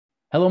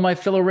Hello, my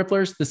fellow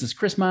Ripplers. This is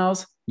Chris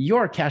Miles,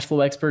 your cash flow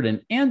expert and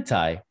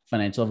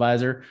anti-financial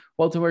advisor.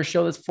 Welcome to our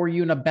show that's for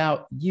you and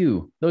about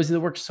you. Those that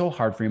work so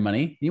hard for your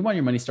money. You want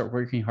your money to start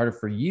working harder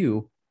for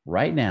you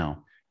right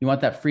now. You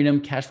want that freedom,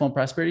 cash flow, and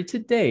prosperity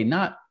today,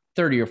 not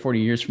 30 or 40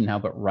 years from now,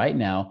 but right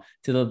now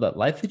to live that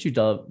life that you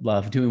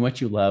love, doing what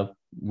you love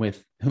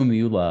with whom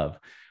you love.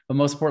 But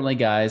most importantly,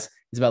 guys,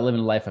 it's about living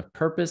a life of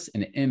purpose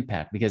and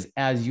impact, because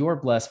as you're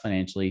blessed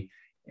financially,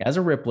 as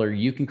a Rippler,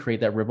 you can create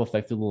that ripple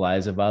effect through the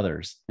lives of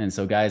others. And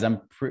so, guys, I'm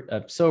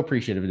so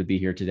appreciative to be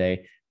here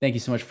today. Thank you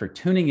so much for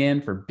tuning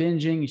in, for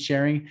binging,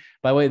 sharing.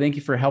 By the way, thank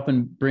you for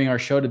helping bring our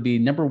show to be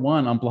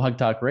 #1 on Blog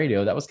Talk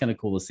Radio. That was kind of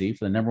cool to see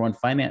for the #1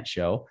 finance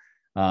show.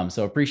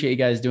 So appreciate you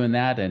guys doing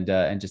that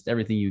and just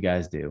everything you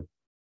guys do.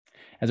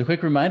 As a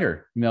quick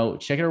reminder,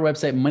 check out our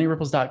website,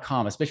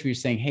 moneyripples.com, especially if you're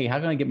saying, hey, how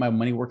can I get my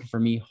money working for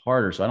me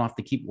harder so I don't have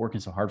to keep working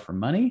so hard for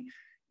money?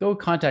 Go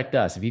contact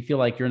us. If you feel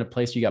like you're in a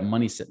place where you got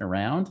money sitting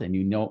around and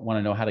you want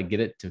to know how to get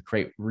it to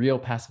create real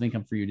passive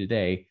income for you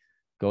today,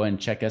 go ahead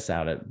and check us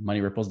out at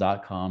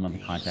moneyripples.com on the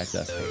contact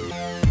us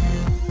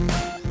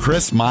page.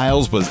 Chris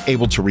Miles was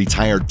able to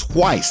retire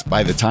twice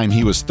by the time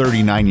he was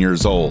 39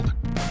 years old,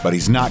 but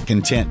he's not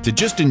content to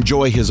just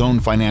enjoy his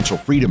own financial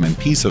freedom and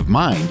peace of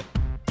mind.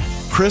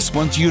 Chris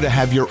wants you to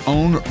have your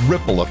own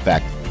ripple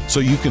effect so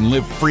you can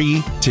live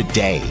free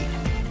today.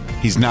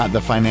 He's not the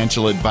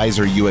financial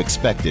advisor you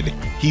expected.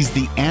 He's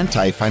the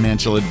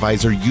anti-financial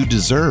advisor you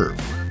deserve.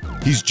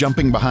 He's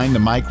jumping behind the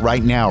mic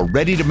right now,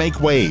 ready to make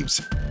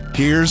waves.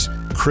 Here's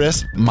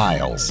Chris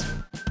Miles.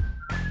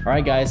 All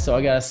right, guys. So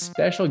I got a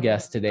special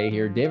guest today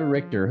here, David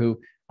Richter,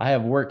 who I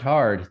have worked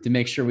hard to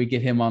make sure we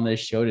get him on this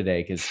show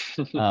today, because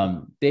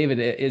David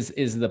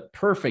is the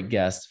perfect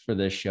guest for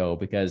this show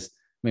because,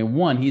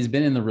 one, he's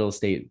been in the real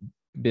estate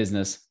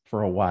business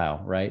for a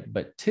while, right?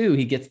 But two,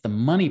 he gets the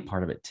money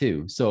part of it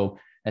too. So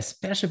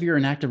especially if you're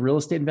an active real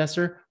estate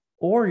investor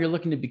or you're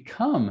looking to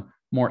become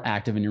more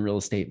active in your real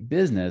estate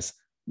business,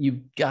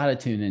 you've got to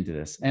tune into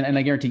this. And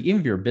I guarantee,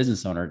 even if you're a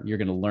business owner, you're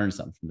going to learn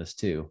something from this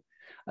too.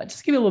 Just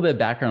to give you a little bit of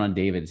background on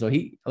David. So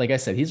he, like I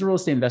said, he's a real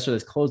estate investor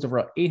that's closed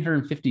over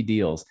 850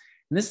 deals.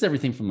 And this is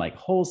everything from like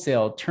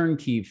wholesale,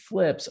 turnkey,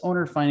 flips,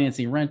 owner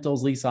financing,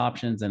 rentals, lease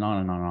options, and on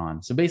and on and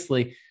on. So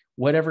basically,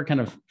 whatever kind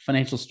of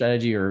financial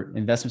strategy or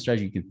investment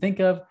strategy you can think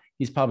of,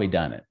 he's probably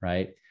done it,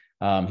 right?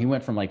 He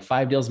went from like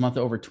 5 deals a month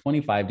to over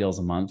 25 deals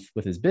a month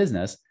with his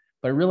business.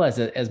 But I realized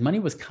that as money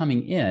was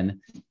coming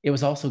in, it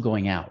was also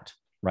going out,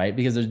 right?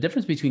 Because there's a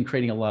difference between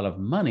creating a lot of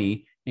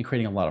money and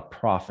creating a lot of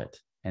profit.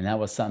 And that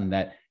was something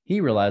that he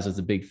realized was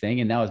a big thing.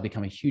 And now has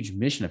become a huge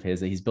mission of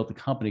his, that he's built a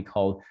company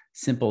called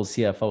Simple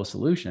CFO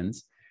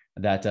Solutions,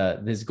 that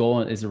his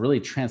goal is to really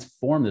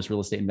transform this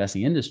real estate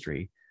investing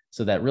industry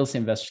so that real estate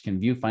investors can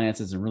view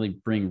finances and really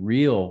bring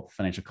real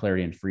financial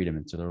clarity and freedom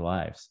into their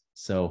lives.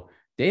 So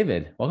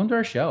David, welcome to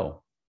our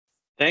show.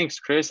 Thanks,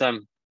 Chris.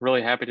 I'm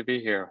really happy to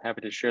be here.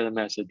 Happy to share the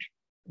message.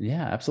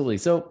 Yeah, absolutely.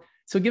 So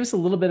give us a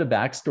little bit of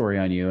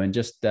backstory on you and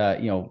just,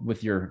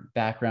 with your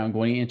background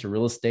going into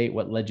real estate,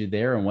 what led you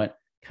there and what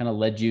kind of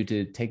led you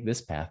to take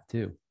this path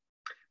too?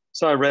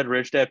 So I read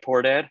Rich Dad,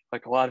 Poor Dad,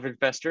 like a lot of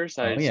investors.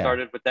 I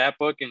started with that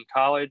book in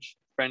college.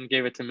 A friend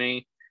gave it to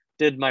me,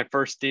 did my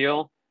first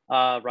deal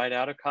right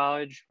out of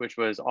college, which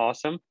was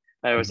awesome.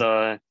 I was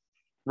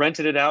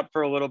rented it out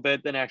for a little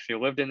bit, then actually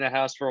lived in the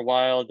house for a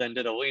while, then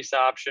did a lease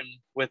option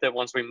with it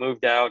once we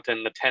moved out,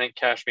 and the tenant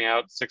cashed me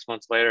out 6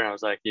 months later. And I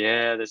was like,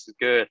 yeah, this is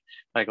good.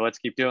 Like, let's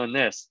keep doing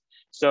this.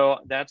 So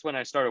that's when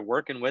I started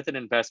working with an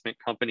investment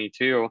company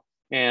too.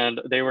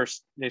 And they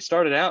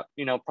started out,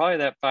 probably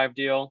that 5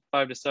 to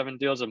 7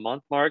 deals a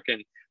month mark.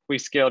 And we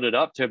scaled it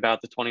up to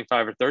about the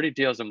 25 or 30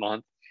 deals a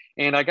month.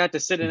 And I got to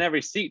sit in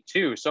every seat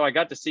too. So I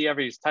got to see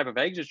every type of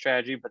exit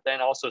strategy, but then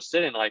also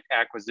sit in like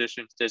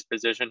acquisitions,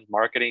 dispositions,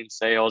 marketing,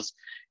 sales,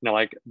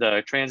 like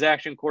the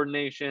transaction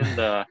coordination,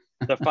 the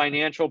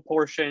financial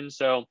portion.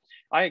 So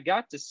I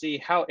got to see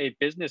how a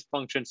business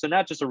functions. So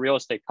not just a real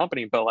estate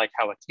company, but like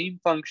how a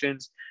team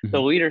functions. Mm-hmm.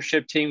 The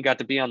leadership team, got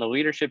to be on the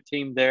leadership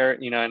team there,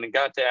 and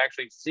got to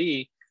actually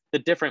see the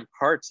different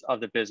parts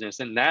of the business.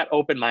 And that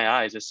opened my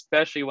eyes,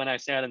 especially when I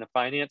sat in the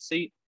finance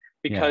seat,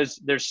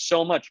 because there's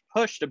so much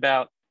pushed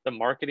about the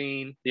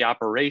marketing, the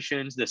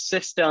operations, the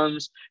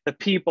systems, the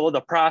people, the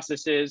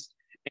processes,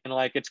 and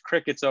like it's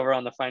crickets over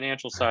on the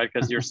financial side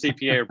because your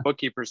CPA or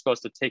bookkeeper is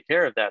supposed to take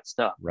care of that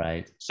stuff.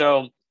 Right.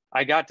 So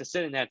I got to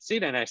sit in that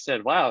seat and I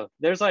said, wow,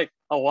 there's like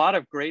a lot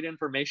of great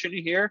information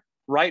here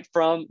right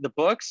from the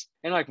books.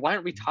 And like, why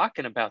aren't we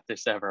talking about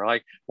this ever?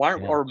 Like, why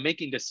aren't we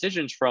making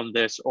decisions from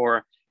this,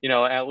 or,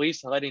 at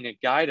least letting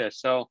it guide us?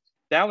 So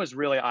that was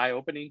really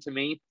eye-opening to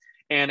me.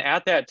 And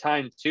at that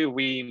time too,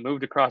 we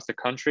moved across the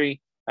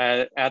country.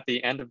 At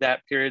the end of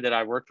that period that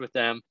I worked with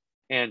them,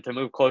 and to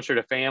move closer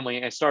to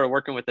family, I started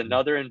working with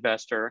another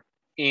investor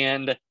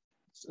and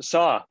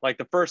saw like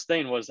the first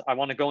thing was, I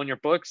want to go in your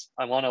books.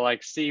 I want to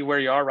like see where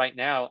you are right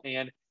now.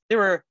 And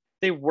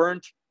they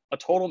weren't a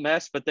total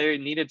mess, but they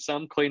needed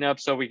some cleanup.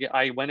 So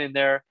I went in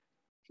there,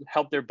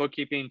 helped their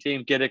bookkeeping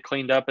team get it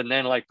cleaned up, and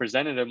then like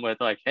presented them with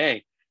like,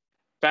 hey,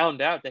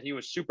 found out that he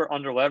was super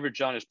under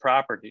leveraged on his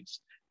properties,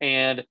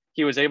 and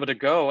he was able to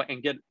go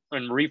and get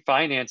and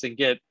refinance and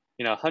get,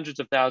 hundreds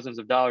of thousands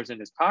of dollars in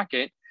his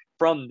pocket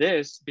from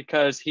this,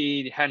 because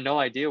he had no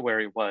idea where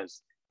he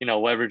was,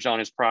 leveraged on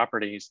his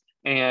properties.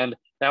 And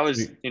that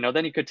was,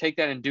 then he could take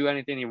that and do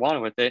anything he wanted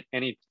with it.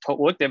 And he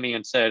looked at me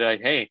and said,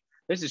 hey,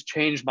 this has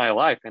changed my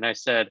life. And I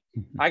said,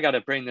 I got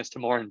to bring this to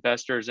more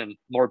investors and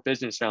more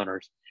business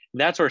owners. And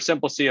that's where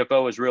Simple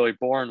CFO was really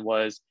born,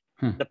 was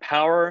the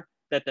power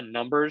that the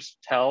numbers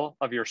tell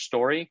of your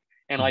story.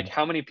 And like,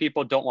 how many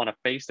people don't want to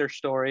face their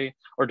story,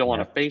 or don't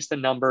want to face the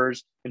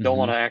numbers, and don't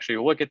want to actually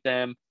look at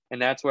them.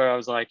 And that's where I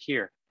was like,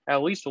 here,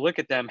 at least look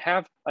at them.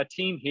 Have a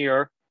team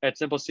here at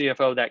Simple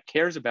CFO that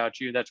cares about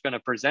you, that's going to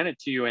present it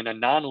to you in a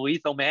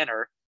non-lethal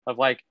manner of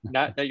like,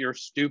 not that you're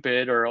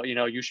stupid or,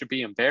 you should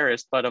be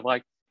embarrassed, but of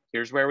like,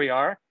 here's where we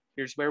are,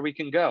 here's where we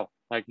can go.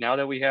 Like, now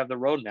that we have the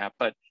roadmap,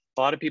 but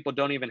a lot of people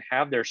don't even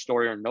have their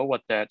story or know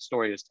what that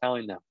story is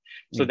telling them.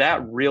 So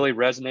that really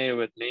resonated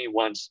with me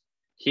once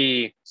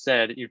he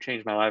said, you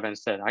changed my life, and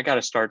said, I got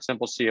to start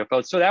Simple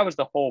CFO. So that was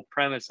the whole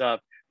premise of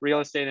real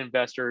estate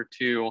investor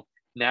to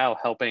now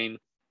helping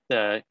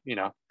the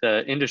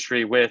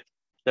industry with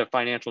the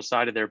financial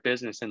side of their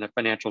business and the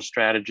financial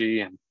strategy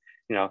and,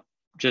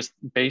 just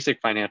basic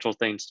financial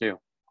things too.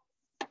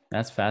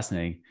 That's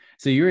fascinating.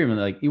 So you were even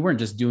like, you weren't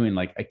just doing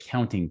like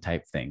accounting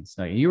type things.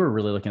 Like, you were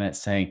really looking at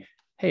saying,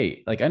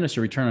 hey, like, I know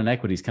your return on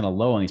equity is kind of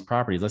low on these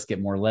properties. Let's get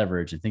more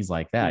leverage and things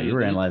like that. You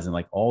were analyzing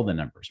like all the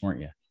numbers,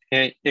 weren't you?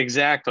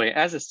 Exactly.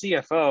 As a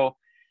CFO,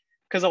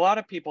 because a lot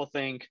of people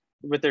think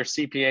with their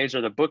CPAs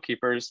or the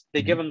bookkeepers,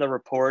 they give them the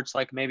reports,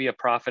 like maybe a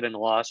profit and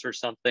loss or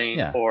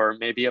something, or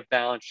maybe a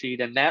balance sheet.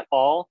 And that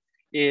all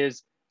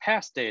is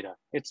past data.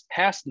 It's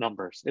past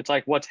numbers. It's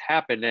like what's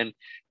happened. And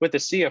with the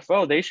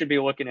CFO, they should be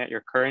looking at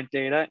your current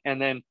data and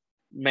then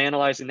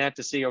analyzing that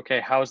to see, okay,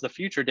 how's the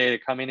future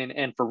data coming in?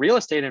 And for real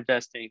estate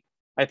investing,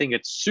 I think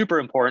it's super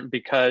important,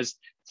 because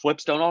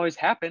flips don't always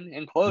happen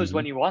and close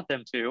when you want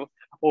them to,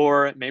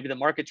 or maybe the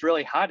market's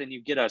really hot and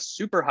you get a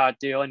super hot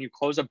deal and you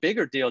close a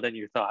bigger deal than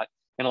you thought.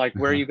 And like,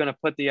 where are you going to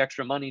put the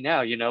extra money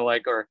now?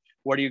 Or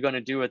what are you going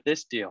to do with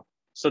this deal?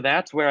 So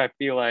that's where I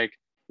feel like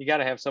you got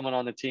to have someone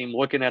on the team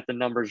looking at the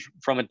numbers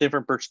from a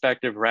different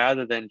perspective,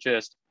 rather than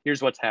just,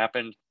 here's what's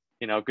happened,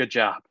 good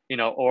job,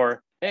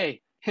 or,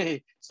 hey,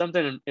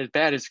 something as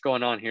bad is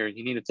going on here.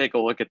 You need to take a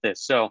look at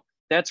this. So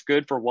that's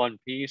good for one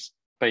piece.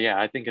 But yeah,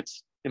 I think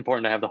it's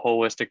important to have the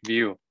holistic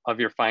view of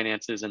your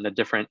finances and the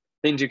different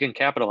things you can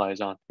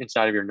capitalize on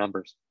inside of your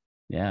numbers.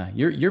 Yeah,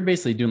 you're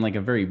basically doing like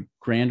a very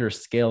grander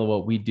scale of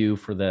what we do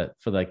for the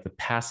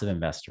passive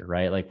investor,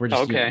 right? Like, we're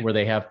just where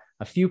they have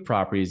a few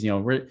properties.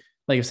 We're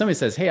like, if somebody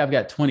says, hey, I've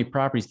got 20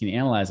 properties, can you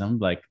analyze them? I'm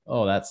like,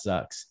 oh, that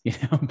sucks,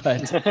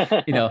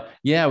 but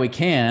yeah, we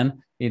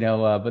can,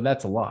 but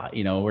that's a lot,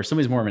 where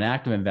somebody's more of an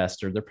active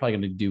investor, they're probably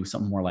going to do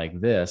something more like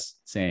this,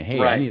 saying, hey,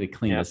 I need to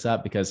clean this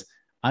up, because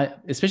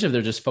especially if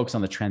they're just focused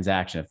on the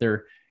transaction,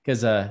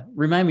 because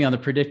remind me on the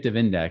predictive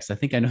index, I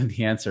think I know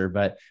the answer,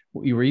 but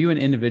were you an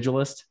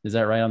individualist? Is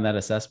that right on that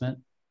assessment?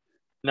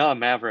 No, I'm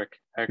Maverick.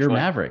 Actually. You're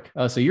Maverick.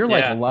 Oh, so you're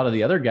like a lot of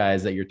the other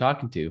guys that you're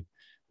talking to.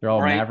 They're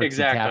all Mavericks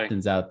and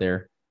captains out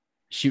there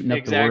shooting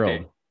up the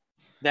world.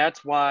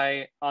 That's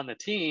why on the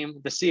team,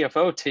 the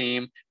CFO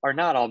team are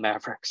not all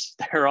Mavericks.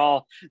 They're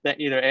all that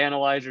either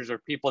analyzers or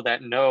people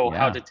that know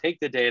how to take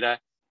the data,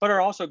 but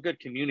are also good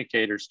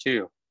communicators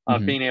too,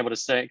 of being able to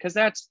say, because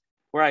that's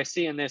where I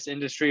see in this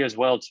industry as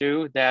well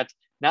too, that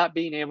not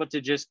being able to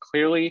just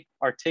clearly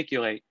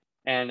articulate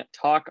and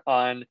talk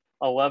on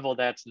a level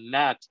that's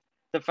not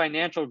the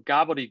financial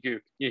gobbledygook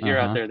you hear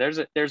out there.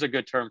 There's a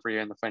good term for you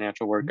in the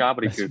financial word,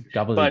 gobbledygook.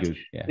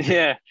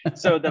 Gobbledygook. But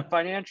so the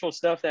financial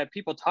stuff that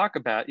people talk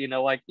about,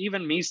 like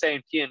even me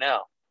saying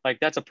P&L, like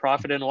that's a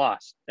profit and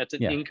loss. That's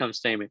an income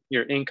statement.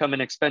 Your income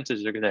and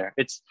expenses are there.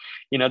 It's,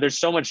 there's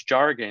so much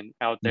jargon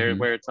out there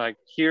where it's like,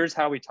 here's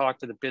how we talk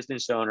to the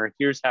business owner.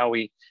 Here's how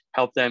we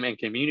help them and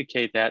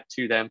communicate that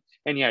to them.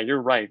 And yeah,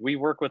 you're right. We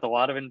work with a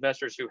lot of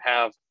investors who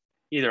have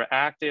either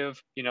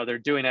active, they're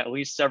doing at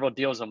least several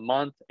deals a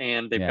month,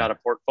 and they've got a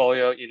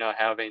portfolio,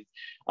 having,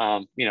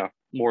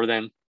 more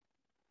than,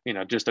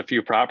 just a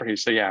few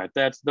properties. So yeah,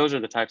 those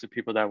are the types of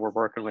people that we're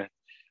working with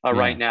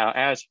right now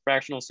as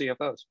fractional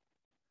CFOs.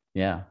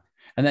 Yeah.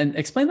 And then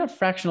explain that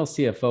fractional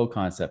CFO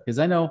concept, because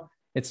I know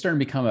it's starting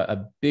to become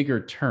a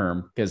bigger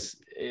term,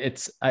 because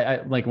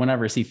I like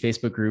whenever I see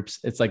Facebook groups,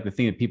 it's like the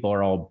thing that people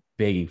are all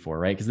begging for,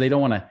 right? Because they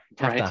don't want to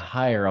have to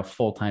hire a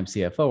full-time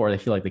CFO, or they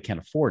feel like they can't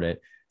afford it.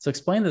 So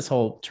explain this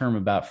whole term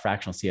about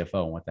fractional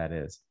CFO and what that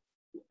is.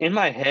 In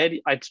my head,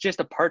 it's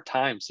just a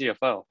part-time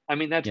CFO. I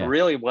mean, that's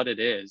really what it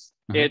is.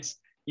 It's,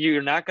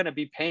 you're not going to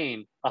be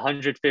paying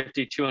 $150,000,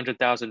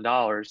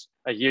 $200,000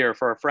 a year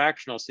for a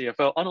fractional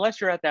CFO unless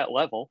you're at that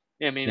level.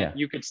 I mean,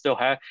 you could still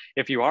have,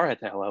 if you are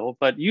at that level,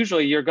 but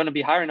usually you're going to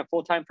be hiring a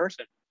full-time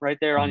person right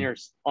there on your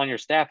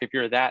staff. If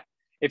you're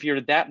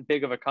that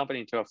big of a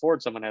company to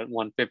afford someone at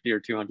 $150,000 or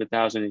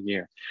 $200,000 a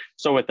year.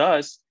 So with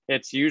us,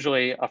 it's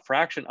usually a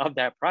fraction of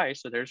that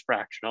price. So there's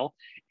fractional,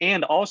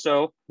 and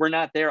also we're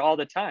not there all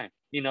the time.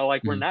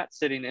 like we're not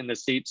sitting in the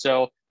seat.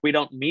 So we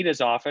don't meet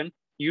as often,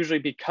 usually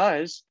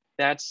because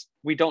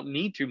we don't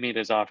need to meet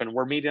as often.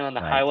 We're meeting on the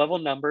high level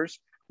numbers.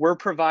 We're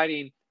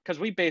providing, because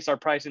we base our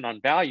pricing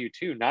on value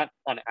too, not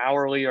on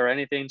hourly or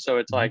anything. So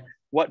it's like,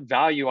 what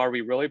value are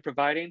we really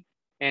providing?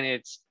 And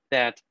it's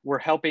that we're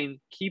helping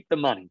keep the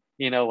money,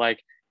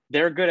 like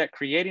they're good at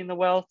creating the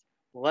wealth.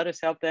 Let us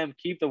help them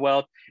keep the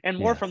wealth, and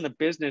more from the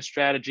business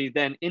strategy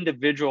than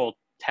individual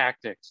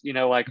tactics,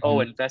 like,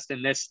 oh, invest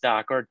in this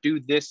stock or do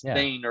this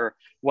thing or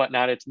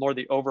whatnot. It's more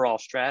the overall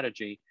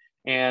strategy.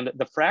 And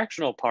the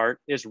fractional part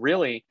is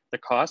really, the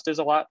cost is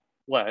a lot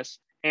less.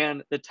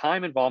 And the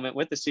time involvement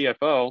with the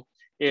CFO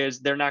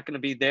is, they're not going to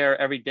be there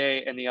every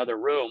day in the other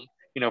room,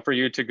 for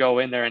you to go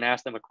in there and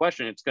ask them a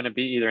question. It's going to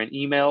be either an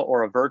email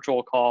or a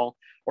virtual call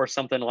or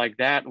something like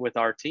that with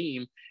our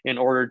team in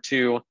order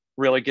to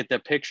really get the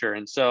picture.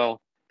 And so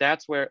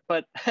that's where,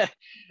 but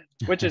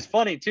which is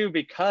funny too,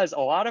 because a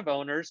lot of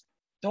owners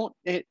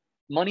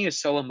money is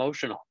so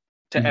emotional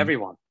to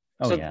everyone.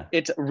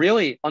 It's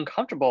really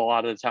uncomfortable a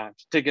lot of the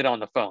times to get on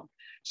the phone.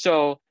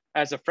 So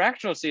as a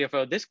fractional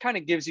CFO, this kind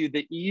of gives you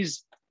the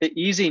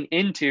easing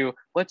into,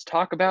 let's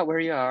talk about where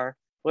you are.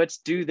 Let's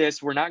do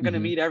this. We're not going to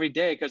meet every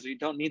day because we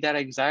don't need that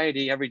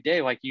anxiety every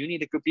day. Like, you need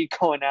to be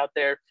going out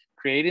there,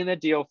 creating the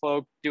deal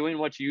flow, doing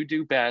what you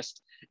do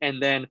best.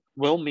 And then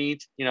we'll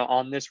meet,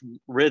 on this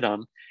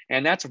rhythm.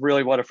 And that's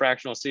really what a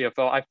fractional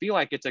CFO, I feel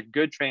like it's a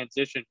good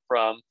transition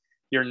from,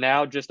 you're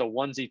now just a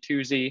onesie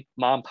twosie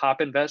mom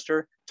pop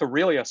investor to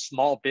really a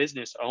small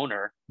business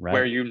owner,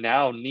 where you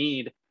now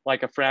need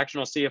like a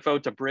fractional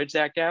CFO to bridge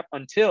that gap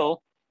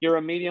until you're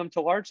a medium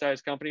to large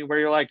size company where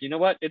you're like, you know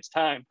what, it's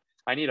time.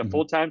 I need a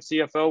full-time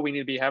CFO. We need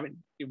to be having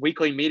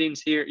weekly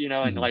meetings here,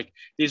 and like,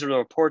 these are the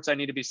reports I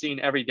need to be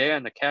seeing every day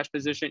on the cash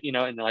position,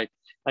 and like,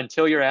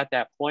 until you're at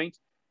that point,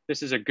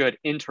 this is a good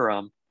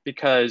interim.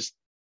 Because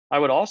I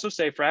would also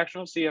say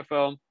fractional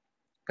CFO,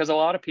 because a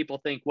lot of people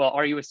think, well,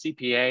 are you a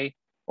CPA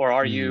or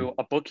are you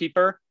a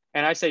bookkeeper?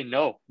 And I say,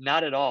 no,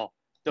 not at all.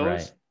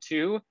 Those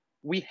two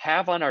we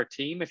have on our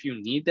team if you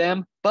need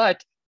them,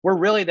 but we're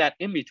really that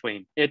in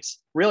between. It's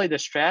really the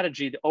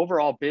strategy, the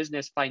overall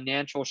business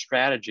financial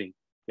strategy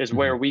is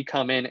where we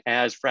come in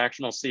as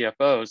fractional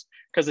CFOs,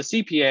 because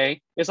the CPA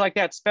is like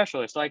that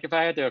specialist. Like, if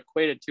I had to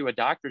equate it to a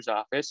doctor's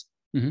office,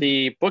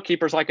 the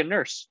bookkeeper's like a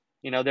nurse.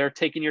 They're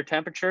taking your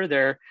temperature,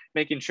 they're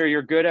making sure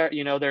you're good at,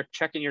 they're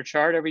checking your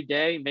chart every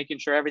day, making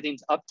sure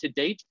everything's up to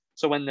date.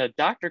 So when the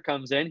doctor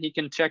comes in, he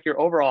can check your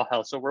overall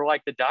health. So we're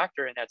like the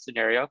doctor in that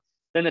scenario.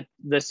 Then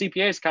the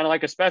CPA is kind of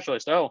like a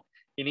specialist. Oh,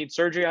 you need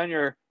surgery on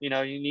your, you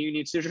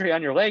need surgery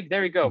on your leg.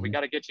 There you go. We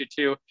got to get you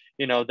to,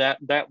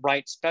 that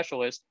right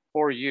specialist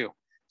for you.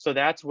 So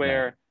that's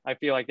where I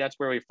feel like that's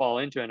where we fall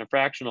into. And a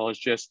fractional is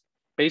just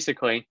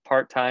basically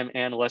part-time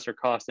and lesser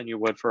cost than you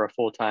would for a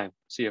full-time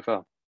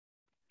CFO.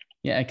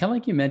 Yeah. And kind of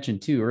like you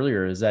mentioned too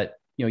earlier, is that,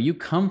 you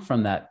come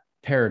from that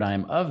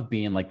paradigm of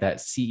being like that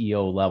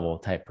CEO level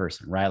type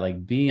person, right?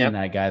 Like being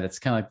that guy that's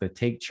kind of like the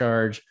take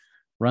charge,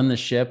 run the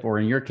ship, or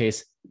in your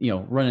case,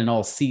 running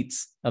all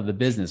seats of the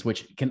business,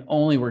 which can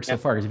only work so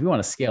far. Because if you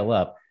want to scale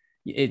up,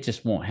 it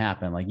just won't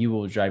happen. Like, you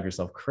will drive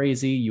yourself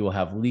crazy. You will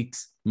have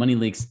leaks, money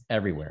leaks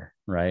everywhere.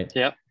 Right.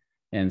 Yep.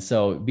 And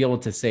so be able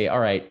to say, all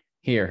right,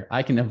 here,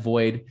 I can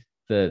avoid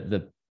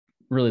the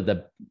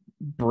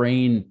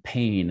brain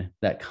pain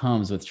that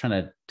comes with trying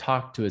to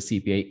talk to a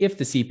CPA. If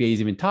the CPA is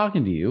even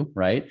talking to you,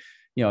 right.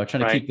 Trying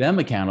to keep them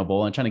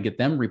accountable and trying to get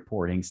them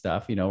reporting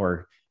stuff,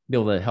 or be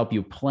able to help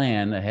you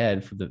plan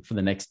ahead for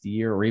the next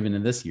year or even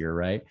in this year.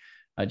 Right.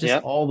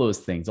 All those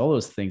things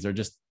are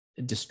just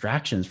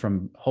distractions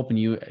from helping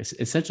you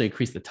essentially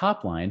increase the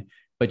top line,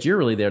 but you're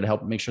really there to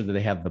help make sure that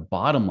they have the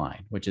bottom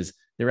line, which is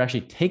they're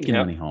actually taking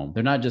money home.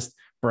 They're not just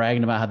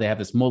bragging about how they have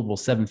this multiple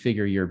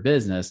 7-figure year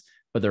business,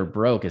 but they're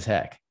broke as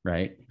heck.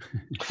 Right.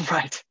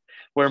 Right.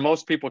 Where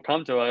most people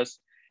come to us.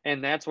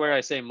 And that's where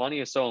I say money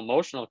is so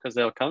emotional, because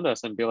they'll come to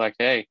us and be like,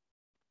 hey,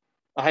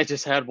 I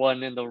just had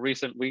one in the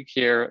recent week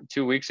here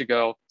 2 weeks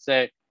ago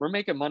say, we're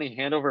making money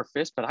hand over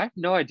fist, but I have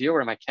no idea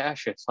where my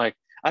cash is. Like,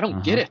 I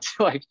don't get it.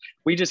 Like,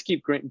 we just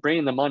keep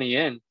bringing the money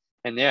in.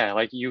 And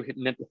like you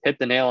hit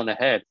the nail on the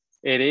head.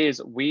 It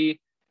is,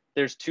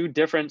 there's two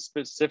different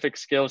specific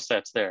skill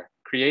sets there,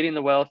 creating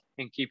the wealth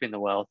and keeping the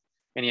wealth.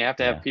 And you have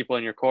to have people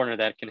in your corner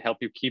that can help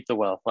you keep the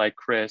wealth, like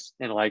Chris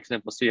and like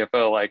Simple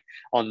CFO, like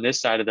on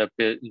this side of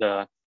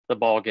the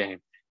ball game.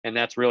 And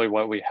that's really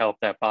what we help,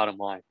 that bottom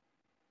line.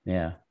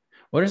 Yeah.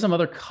 What are some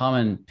other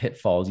common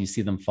pitfalls you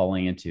see them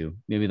falling into?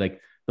 Maybe like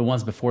the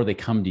ones before they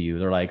come to you,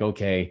 they're like,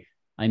 okay,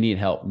 I need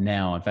help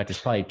now. In fact, it's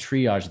probably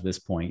triage at this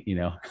point,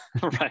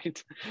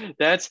 Right.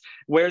 That's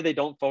where they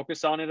don't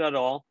focus on it at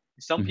all.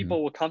 Some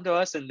people will come to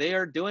us and they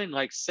are doing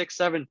like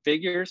 6-7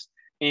 figures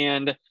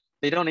and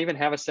they don't even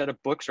have a set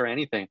of books or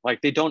anything. Like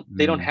they don't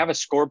have a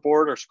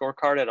scoreboard or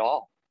scorecard at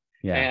all.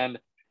 Yeah. And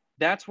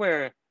that's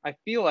where I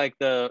feel like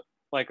a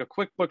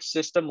QuickBooks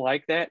system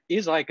like that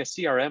is like a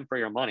CRM for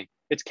your money.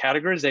 It's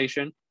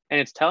categorization and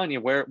it's telling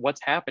you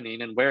what's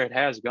happening and where it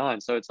has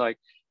gone. So it's like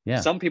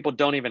some people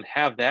don't even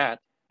have that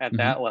at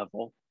that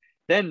level.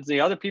 then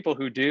the other people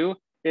who do,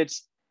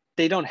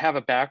 they don't have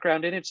a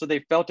background in it. So they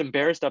felt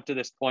embarrassed up to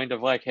this point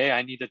of like, hey,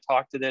 I need to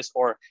talk to this,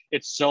 or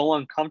it's so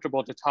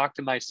uncomfortable to talk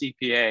to my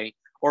CPA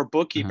or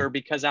bookkeeper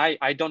because I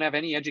don't have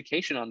any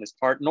education on this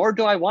part, nor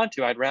do I want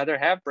to. I'd rather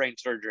have brain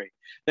surgery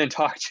than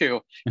talk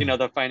to,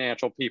 the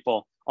financial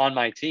people on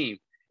my team.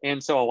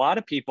 And so a lot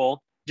of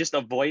people just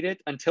avoid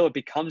it until it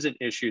becomes an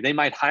issue. They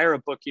might hire a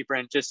bookkeeper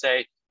and just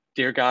say,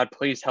 dear God,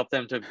 please help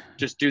them to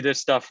just do this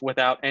stuff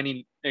without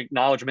any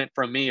acknowledgement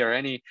from me or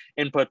any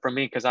input from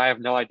me, because I have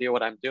no idea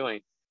what I'm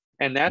doing.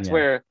 And that's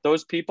where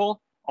those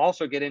people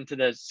also get into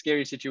the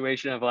scary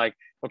situation of like,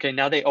 okay,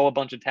 now they owe a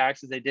bunch of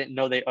taxes they didn't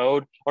know they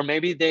owed, or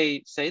maybe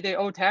they say they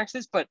owe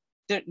taxes, but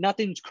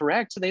nothing's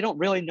correct. So they don't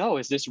really know,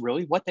 is this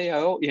really what they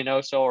owe?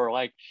 So, or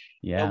like,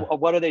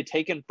 what are they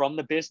taking from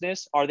the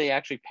business? Are they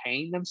actually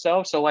paying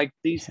themselves? So like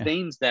these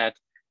things that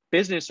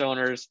business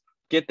owners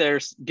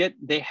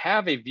they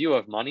have a view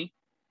of money,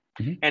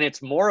 and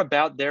it's more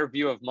about their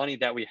view of money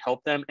that we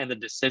help them in the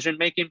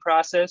decision-making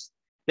process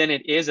than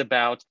it is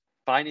about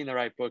finding the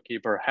right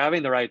bookkeeper,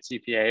 having the right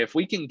CPA. If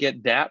we can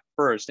get that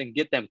first and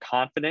get them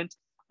confident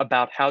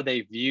about how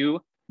they view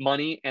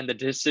money and the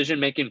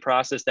decision-making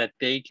process that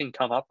they can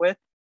come up with,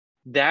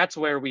 that's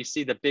where we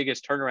see the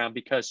biggest turnaround,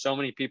 because so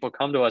many people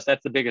come to us.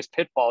 That's the biggest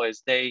pitfall,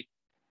 is they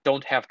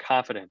don't have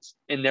confidence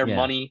in their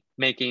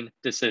money-making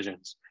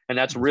decisions. And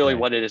that's really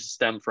what it is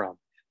stemmed from.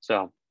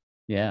 So,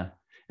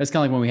 it's kind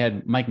of like when we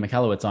had Mike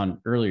Michalowicz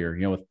on earlier,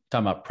 with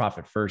talking about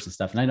profit first and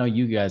stuff. And I know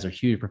you guys are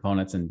huge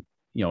proponents, and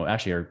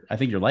actually I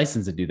think you're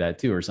licensed to do that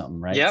too, or something,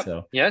 right? Yep.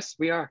 So yes,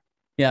 we are.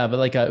 Yeah, but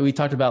like we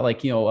talked about,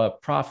 like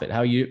profit.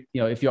 How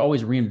if you're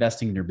always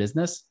reinvesting in your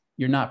business,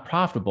 you're not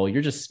profitable.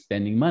 You're just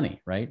spending money,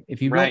 right?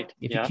 If you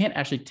can't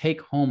actually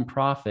take home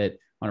profit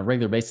on a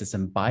regular basis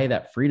and buy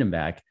that freedom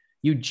back,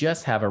 you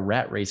just have a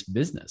rat race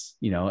business,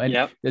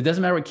 and it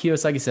doesn't matter what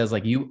Kiyosaki says,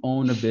 like you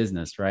own a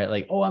business, right?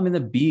 Like, oh, I'm in the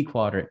B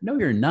quadrant. No,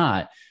 you're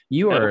not.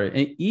 You are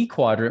an E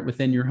quadrant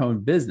within your own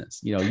business.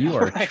 You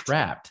are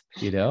trapped,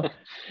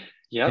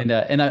 Yeah.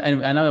 And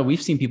I know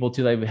we've seen people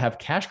too, that have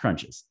cash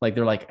crunches. Like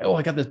they're like, oh,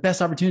 I got this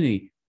best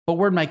opportunity, but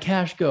where'd my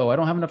cash go? I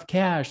don't have enough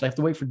cash. I have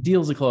to wait for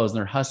deals to close, and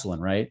they're hustling,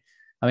 right?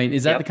 I mean,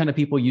 is that the kind of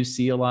people you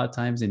see a lot of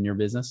times in your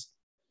business?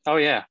 Oh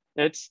yeah.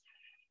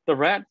 The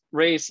rat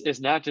race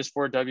is not just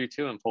for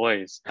W-2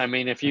 employees. I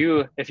mean, if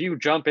you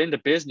jump into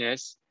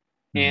business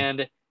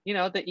and,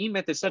 the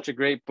E-Myth is such a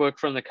great book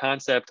from the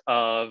concept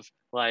of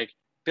like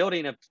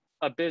building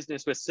a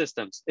business with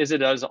systems. Is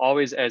it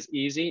always as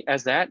easy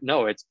as that?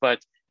 No, but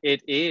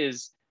it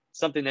is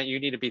something that you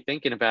need to be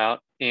thinking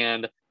about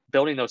and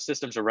building those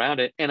systems around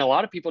it. And a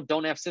lot of people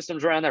don't have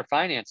systems around their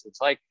finances.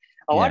 Like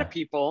a lot of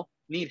people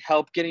need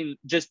help getting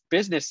just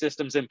business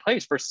systems in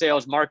place for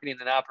sales, marketing,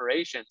 and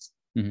operations.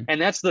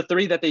 And that's the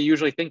three that they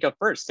usually think of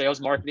first: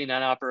 sales, marketing,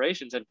 and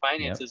operations. And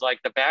finance is like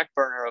the back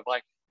burner of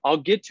like, I'll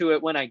get to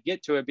it when I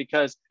get to it,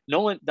 because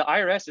the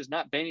IRS is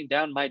not banging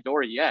down my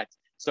door yet.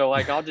 So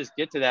like, I'll just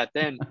get to that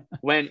then.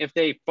 If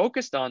they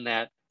focused on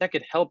that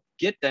could help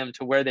get them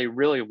to where they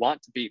really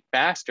want to be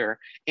faster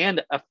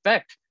and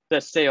affect the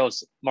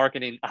sales,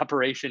 marketing,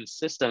 operations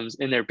systems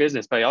in their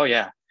business. But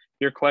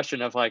your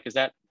question of like, is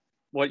that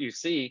what you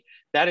see?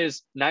 That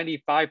is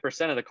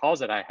 95% of the calls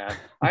that I have.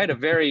 I had a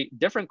very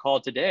different call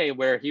today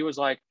where he was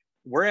like,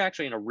 we're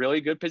actually in a really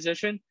good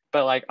position,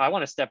 but like, I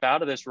want to step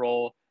out of this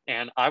role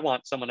and I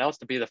want someone else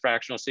to be the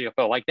fractional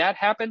CFO. Like that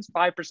happens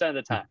 5% of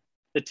the time.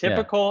 The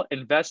typical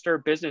investor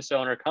business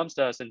owner comes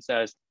to us and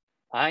says,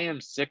 I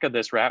am sick of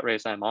this rat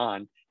race I'm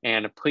on,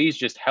 and please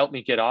just help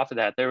me get off of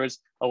that. There was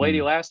a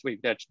lady last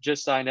week that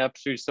just signed up.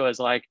 She was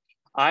like,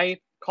 I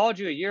called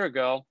you a year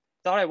ago,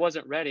 thought I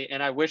wasn't ready,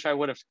 and I wish I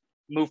would have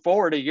moved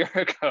forward a year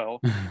ago,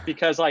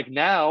 because like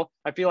now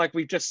I feel like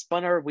we've just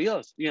spun our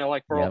wheels,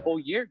 like for a whole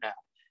year now.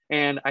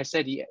 And I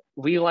said,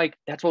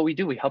 that's what we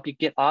do. We help you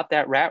get off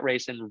that rat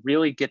race and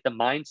really get the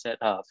mindset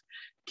of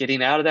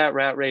getting out of that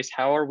rat race.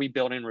 How are we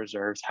building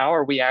reserves? How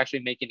are we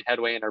actually making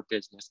headway in our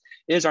business?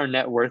 Is our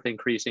net worth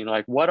increasing?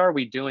 Like, what are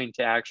we doing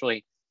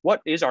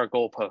what is our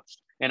goalpost?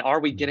 And are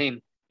we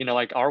getting,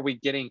 are we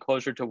getting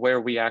closer to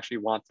where we actually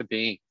want to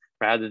be,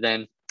 rather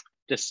than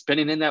just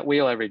spinning in that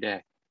wheel every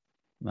day?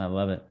 I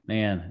love it,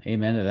 man.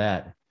 Amen to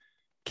that.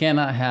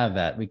 Cannot have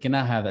that. We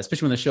cannot have that,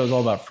 especially when the show is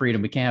all about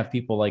freedom. We can't have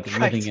people like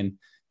living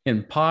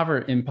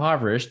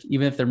impoverished,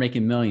 even if they're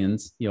making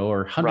millions,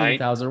 or hundreds of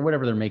thousands or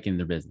whatever they're making in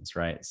their business.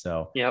 Right.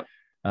 So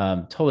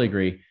totally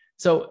agree.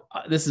 So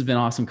this has been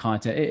awesome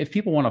content. If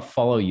people want to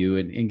follow you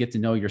and get to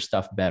know your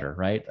stuff better,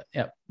 right?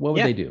 What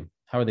would they do?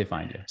 How would they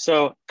find you?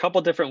 So a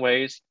couple different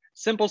ways.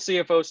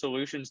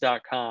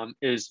 SimpleCFOSolutions.com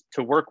is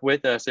to work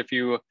with us if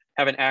you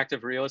have an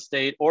active real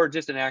estate or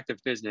just an active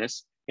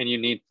business and you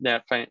need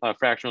that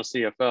fractional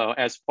CFO.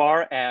 As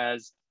far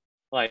as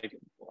like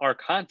our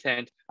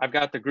content, I've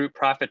got the group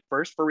Profit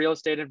First for Real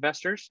Estate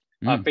Investors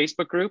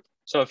Facebook group.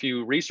 So if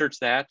you research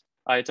that,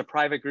 it's a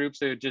private group.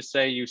 So just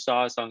say you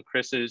saw us on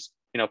Chris's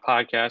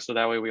podcast. So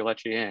that way we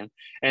let you in.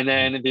 And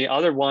then the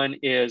other one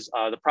is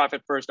the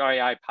Profit First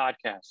REI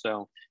podcast.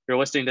 So if you're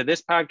listening to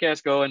this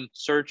podcast, go and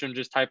search and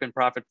just type in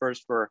Profit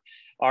First for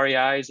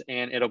REIs,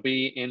 and it'll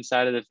be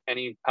inside of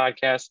any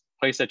podcast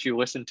place that you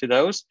listen to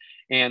those.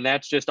 And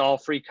that's just all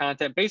free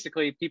content.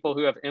 Basically, people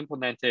who have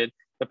implemented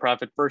the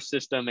Profit First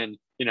system and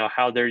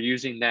how they're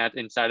using that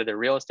inside of their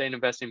real estate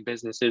investing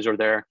businesses or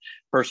their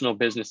personal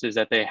businesses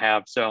that they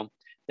have. So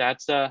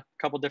that's a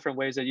couple different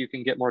ways that you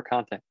can get more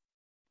content.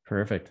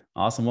 Perfect.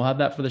 Awesome. We'll have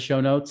that for the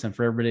show notes and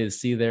for everybody to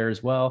see there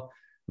as well.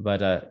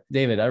 But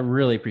David, I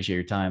really appreciate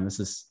your time. This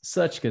is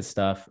such good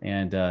stuff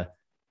and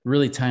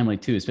really timely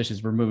too, especially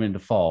as we're moving into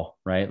fall,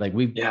 right? Like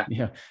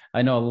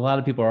I know a lot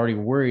of people are already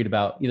worried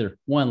about either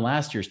one,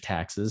 last year's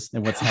taxes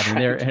and what's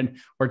happening there,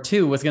 or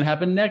two, what's going to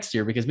happen next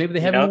year, because maybe they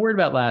haven't worried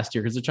about last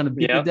year because they're trying to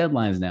beat the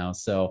deadlines now.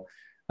 So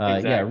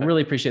exactly. I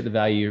really appreciate the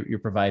value you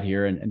provide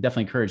here and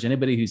definitely encourage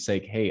anybody who's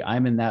like, hey,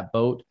 I'm in that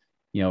boat,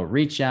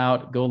 reach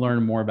out, go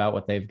learn more about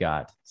what they've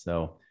got.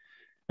 So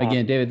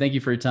again, David, thank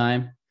you for your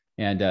time.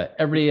 And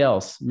everybody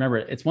else, remember,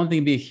 it's one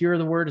thing to be a hearer of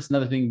the word. It's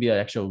another thing to be an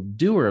actual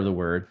doer of the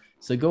word.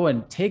 So go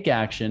and take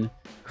action,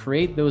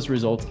 create those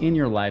results in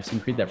your life so you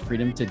can create that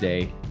freedom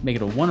today. Make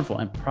it a wonderful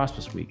and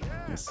prosperous week.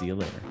 We'll see you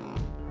later.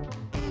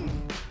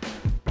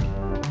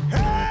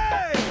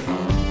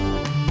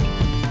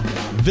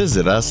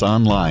 Visit us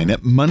online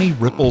at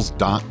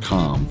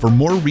moneyripples.com for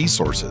more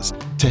resources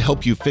to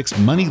help you fix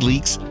money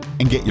leaks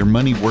and get your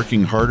money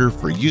working harder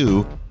for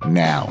you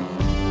now.